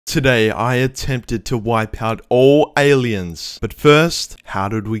Today, I attempted to wipe out all aliens. But first, how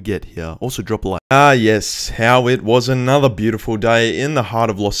did we get here? Also, drop a like. Ah, yes, how it was another beautiful day in the heart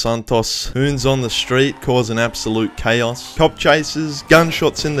of Los Santos. Hoons on the street causing absolute chaos. Cop chases,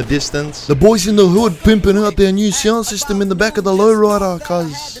 gunshots in the distance. The boys in the hood pimping out their new sound system in the back of the lowrider,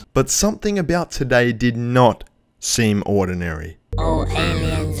 cuz. But something about today did not seem ordinary. All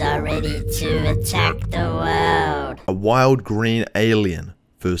aliens are ready to attack the world. A wild green alien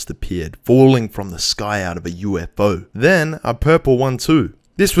first appeared, falling from the sky out of a UFO. Then, a purple one too.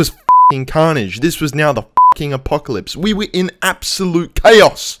 This was f***ing carnage. This was now the f***ing apocalypse. We were in absolute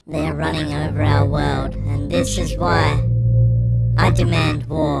chaos. They're running over our world, and this is why I demand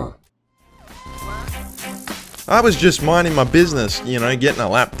war. I was just minding my business, you know, getting a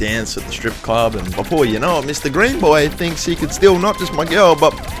lap dance at the strip club, and before you know it, Mr. Green Boy thinks he could steal not just my girl,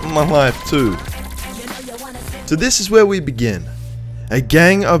 but my life too. So this is where we begin. A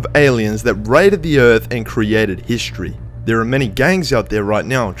gang of aliens that raided the Earth and created history. There are many gangs out there right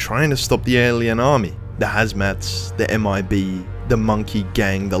now trying to stop the alien army. The hazmats, the MIB, the monkey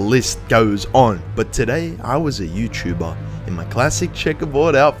gang, the list goes on. But today, I was a YouTuber in my classic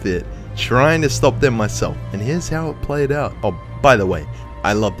checkerboard outfit trying to stop them myself. And here's how it played out. Oh, by the way,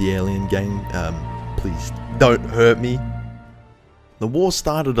 I love the alien gang. Please don't hurt me. The war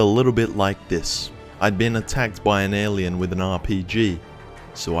started a little bit like this. I'd been attacked by an alien with an RPG,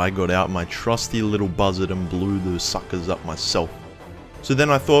 so I got out my trusty little buzzard and blew those suckers up myself. So then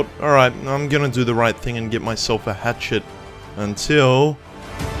I thought, alright, I'm gonna do the right thing and get myself a hatchet, until...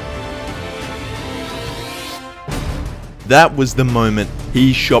 that was the moment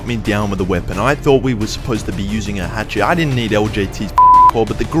he shot me down with a weapon. I thought we were supposed to be using a hatchet. I didn't need LJT's call,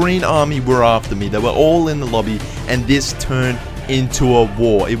 but the Green Army were after me. They were all in the lobby, and this turned into a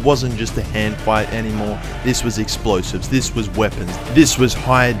war. It wasn't just a hand fight anymore. This was explosives, this was weapons, this was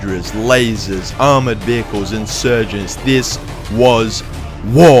hydras, lasers, armored vehicles, insurgents. This was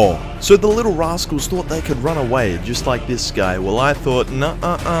war. So the little rascals thought they could run away, just like this guy. Well, I thought,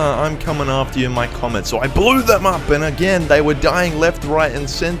 I'm coming after you in my comet. So I blew them up, and again, they were dying left, right, and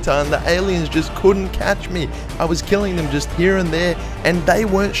center, and the aliens just couldn't catch me. I was killing them just here and there, and they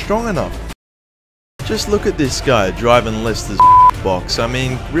weren't strong enough. Just look at this guy driving Lester's box. I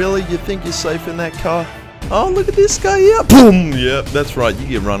mean, really? You think you're safe in that car? Oh, look at this guy here. Boom! Yep, that's right. You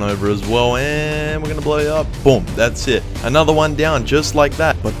get run over as well. And we're going to blow you up. Boom. That's it. Another one down, just like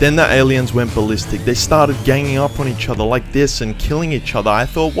that. But then the aliens went ballistic. They started ganging up on each other like this and killing each other. I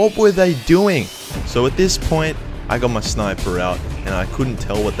thought, what were they doing? So at this point, I got my sniper out, and I couldn't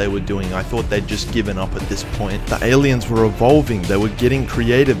tell what they were doing. I thought they'd just given up at this point. The aliens were evolving, they were getting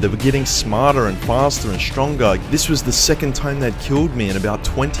creative, they were getting smarter and faster and stronger. This was the second time they'd killed me in about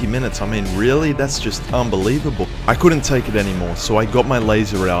 20 minutes. I mean, really? That's just unbelievable. I couldn't take it anymore, so I got my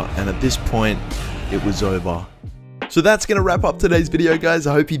laser out, and at this point, it was over. So that's going to wrap up today's video, guys.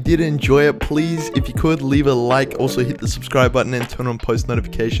 I hope you did enjoy it. Please, if you could, leave a like. Also, hit the subscribe button and turn on post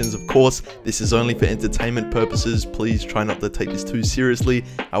notifications. Of course, this is only for entertainment purposes. Please try not to take this too seriously.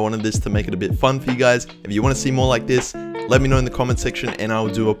 I wanted this to make it a bit fun for you guys. If you want to see more like this, let me know in the comment section, and I'll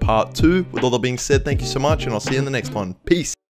do a part 2. With all that being said, thank you so much, and I'll see you in the next one. Peace.